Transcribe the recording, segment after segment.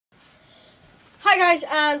Hi guys,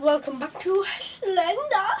 and welcome back to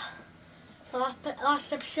Slender. For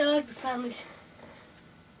last episode we found this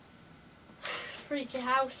freaky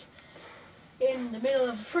house in the middle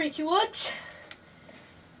of the freaky woods,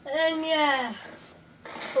 and yeah,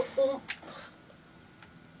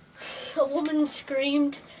 a woman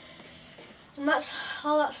screamed, and that's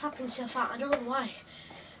all that's happened so far. I don't know why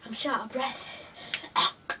I'm so out of breath.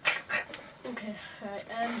 Okay,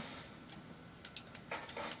 right,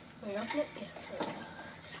 can we open it? Yes, there we go.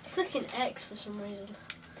 It's clicking X for some reason.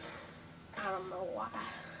 I don't know why.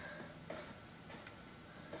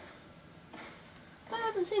 I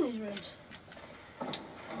haven't seen these rooms.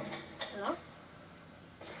 Hello?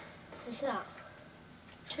 What's that?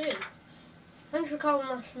 2. Thanks for calling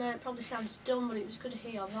last night. It probably sounds dumb, but it was good to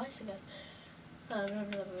hear your voice again. Blah, blah,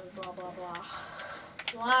 blah, blah, blah, blah.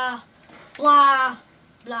 Blah, blah,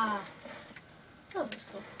 blah. Oh, that's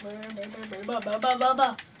cool. Blah, blah, blah, blah,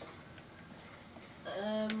 blah.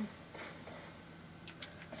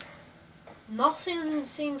 Nothing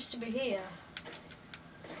seems to be here,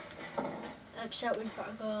 except we've got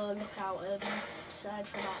to go look out and decide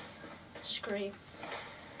for that scream,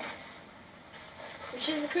 which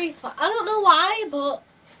is the creepy part. I don't know why, but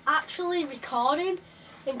actually recording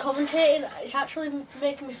and commentating is actually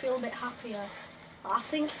making me feel a bit happier. I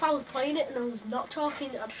think if I was playing it and I was not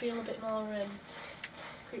talking, I'd feel a bit more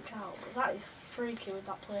creeped out. But that is freaky with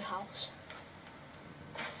that playhouse.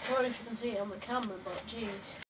 I don't know if you can see it on the camera, but jeez.